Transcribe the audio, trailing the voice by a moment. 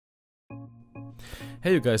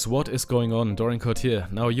Hey you guys, what is going on? Dorian Code here.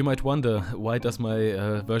 Now you might wonder, why does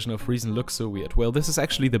my version of Reason look so weird? Well, this is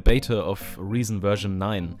actually the beta of Reason version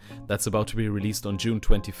 9 that's about to be released on June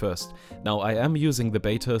 21st. Now I am using the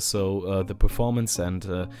beta, so the performance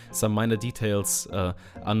and some minor details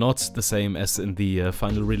are not the same as in the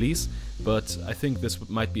final release, but I think this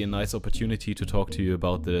might be a nice opportunity to talk to you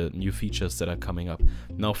about the new features that are coming up.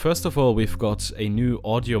 Now first of all, we've got a new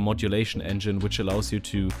audio modulation engine which allows you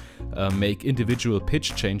to make individual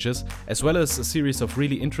pitch changes, as well as a series of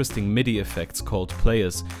really interesting MIDI effects called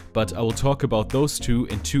players, but I will talk about those two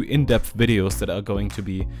in two in-depth videos that are going to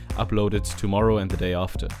be uploaded tomorrow and the day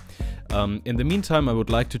after. In the meantime, I would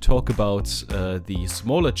like to talk about the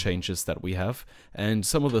smaller changes that we have and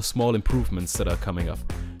some of the small improvements that are coming up.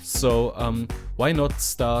 So why not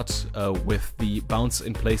start with the bounce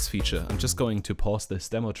in place feature? I'm just going to pause this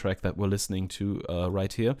demo track that we're listening to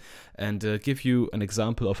right here and give you an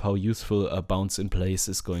example of how useful a bounce in place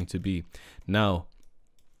is going to be. Now,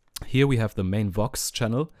 here we have the main Vox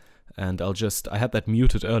channel. And I had that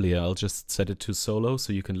muted earlier, I'll just set it to solo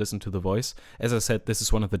so you can listen to the voice. As I said, this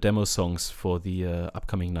is one of the demo songs for the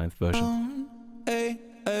upcoming 9th version.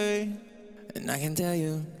 And I can tell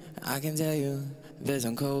you, there's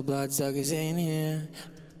some cold blood suckers in here.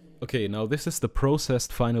 Okay, now this is the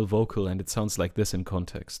processed final vocal and it sounds like this in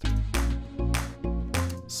context.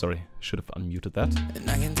 Sorry, should have unmuted that. And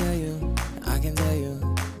I can tell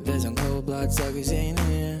you, there's some cold blood suckers in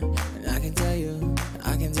here. And I can tell you.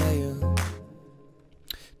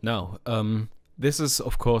 Now, this has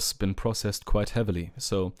of course been processed quite heavily.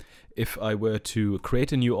 So if I were to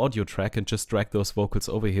create a new audio track and just drag those vocals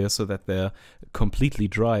over here so that they're completely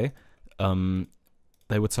dry,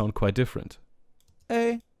 they would sound quite different.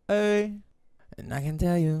 And I can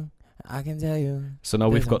tell you. So now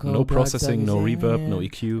we've got no processing, no reverb, no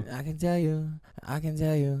EQ. I can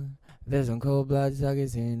tell you, there's some cold blood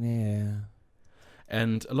suckers in here.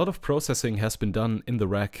 And a lot of processing has been done in the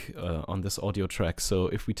rack on this audio track. So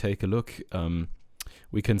if we take a look,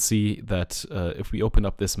 we can see that if we open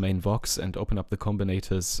up this main Vox and open up the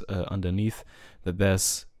combinators underneath, that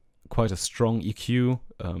there's quite a strong EQ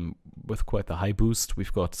with quite the high boost.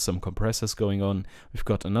 We've got some compressors going on. We've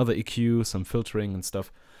got another EQ, some filtering and stuff.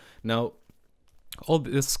 Now, all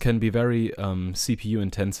this can be very CPU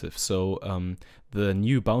intensive, so the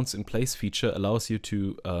new bounce in place feature allows you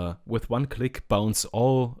to, with one click, bounce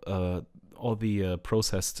all the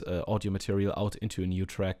processed audio material out into a new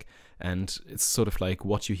track, and it's sort of like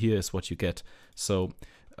what you hear is what you get. So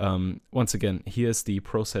once again, here's the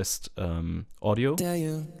processed audio,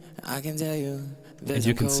 and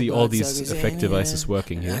you can see all these effect devices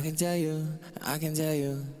working here. I can tell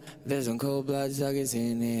you, there's some cold blood suckers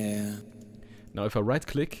in here. Now if I right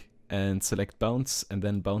click and select bounce and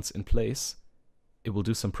then bounce in place, it will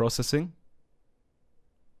do some processing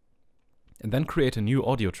and then create a new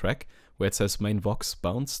audio track where it says main Vox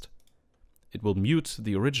bounced. It will mute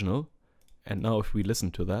the original, and now if we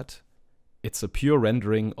listen to that, it's a pure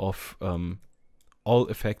rendering of all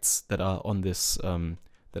effects that are on this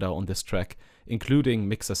track, including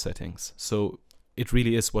mixer settings. So it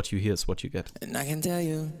really is what you hear is what you get. And I can tell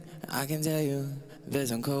you, there's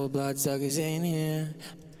some cold blood suckers in here.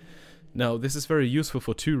 Now, this is very useful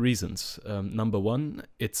for two reasons. Number one,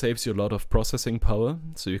 it saves you a lot of processing power,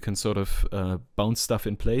 so you can sort of bounce stuff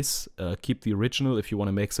in place, keep the original if you want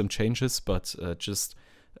to make some changes, but just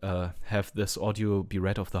have this audio be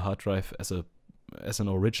read off the hard drive as an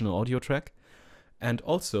original audio track. And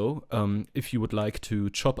also, if you would like to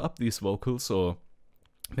chop up these vocals, or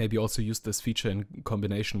maybe also use this feature in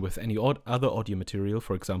combination with any other audio material,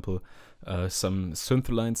 for example, some synth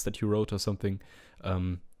lines that you wrote or something,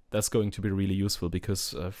 that's going to be really useful,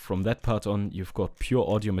 because from that part on, you've got pure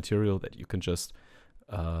audio material that you can just,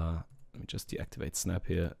 let me just deactivate snap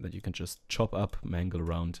here, that you can just chop up, mangle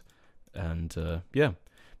around, and yeah,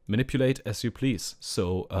 manipulate as you please.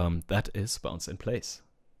 So that is bounce in place.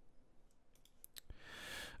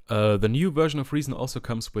 The new version of Reason also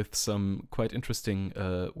comes with some quite interesting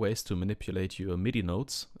ways to manipulate your MIDI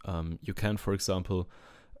notes. You can, for example,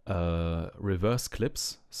 reverse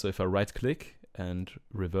clips. So if I right click and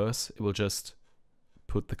reverse, it will just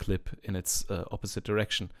put the clip in its opposite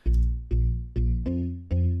direction.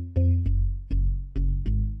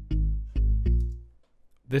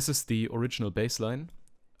 This is the original bass line.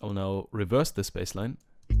 I'll now reverse this bass line.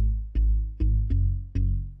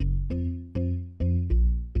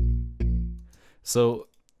 So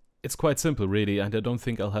it's quite simple really, and I don't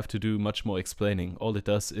think I'll have to do much more explaining. All it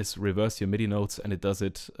does is reverse your MIDI notes, and it does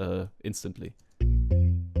it instantly.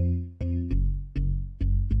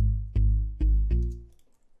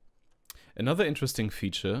 Another interesting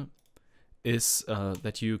feature is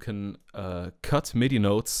that you can cut MIDI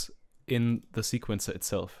notes in the sequencer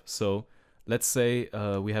itself. So let's say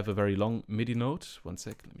we have a very long MIDI note. One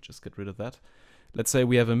sec, let me just get rid of that. Let's say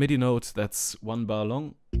we have a MIDI note that's 1 bar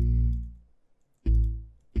long.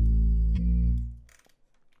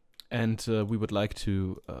 And we would like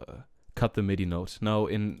to cut the MIDI note. Now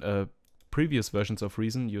in previous versions of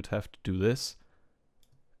Reason, you'd have to do this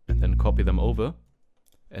and then copy them over,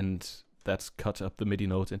 and that cut up the MIDI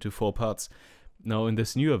note into 4 parts. Now in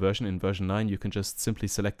this newer version, in version 9, you can just simply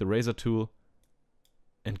select the razor tool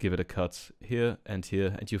and give it a cut here, and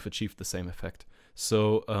you've achieved the same effect.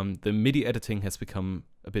 So the MIDI editing has become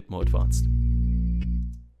a bit more advanced.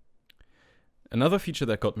 Another feature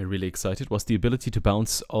that got me really excited was the ability to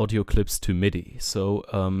bounce audio clips to MIDI.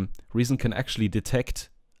 So Reason can actually detect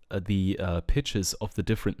the pitches of the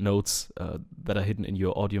different notes that are hidden in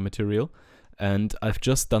your audio material. And I've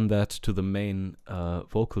just done that to the main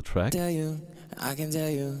vocal track. I can tell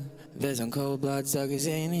you, there's some cold blood suckers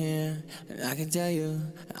in here. And I can tell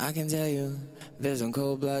you, there's some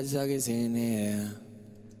cold blood suckers in here.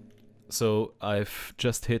 So I've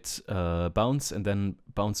just hit bounce and then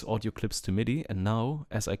bounce audio clips to MIDI, and now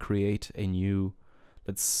as I create a new,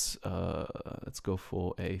 let's go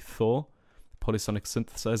for a Thor polysonic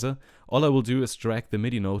synthesizer, all I will do is drag the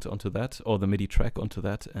MIDI note onto that, or the MIDI track onto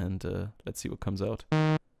that, and let's see what comes out.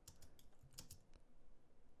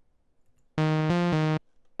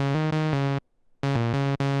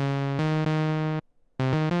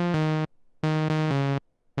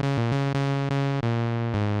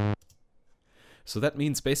 So that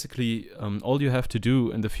means basically all you have to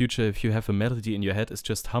do in the future, if you have a melody in your head, is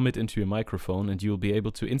just hum it into your microphone, and you'll be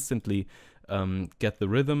able to instantly get the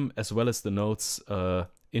rhythm as well as the notes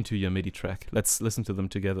into your MIDI track. Let's listen to them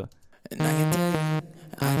together. And I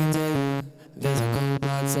can tell you, there's some cold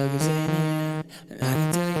blood suckers in here.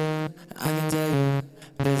 And I can tell you,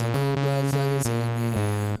 there's some cold blood suckers in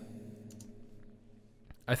here.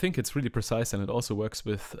 I think it's really precise, and it also works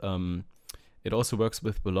with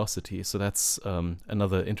velocity, so that's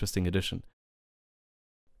another interesting addition.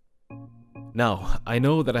 Now, I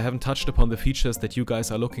know that I haven't touched upon the features that you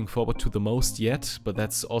guys are looking forward to the most yet, but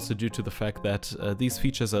that's also due to the fact that these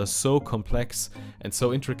features are so complex and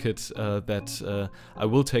so intricate that I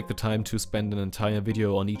will take the time to spend an entire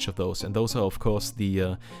video on each of those. And those are, of course,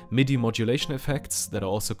 the MIDI modulation effects that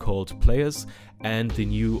are also called players, and the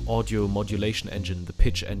new audio modulation engine, the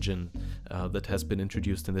pitch engine, that has been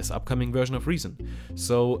introduced in this upcoming version of Reason.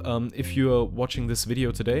 So if you are watching this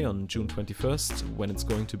video today on June 21st, when it's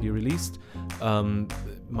going to be released,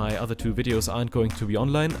 my other 2 videos aren't going to be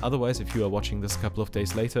online. Otherwise, if you are watching this a couple of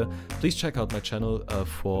days later, please check out my channel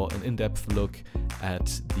for an in-depth look at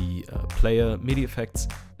the player MIDI effects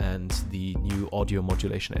and the new audio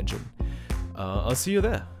modulation engine. I'll see you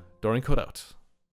there. Dorian Code out.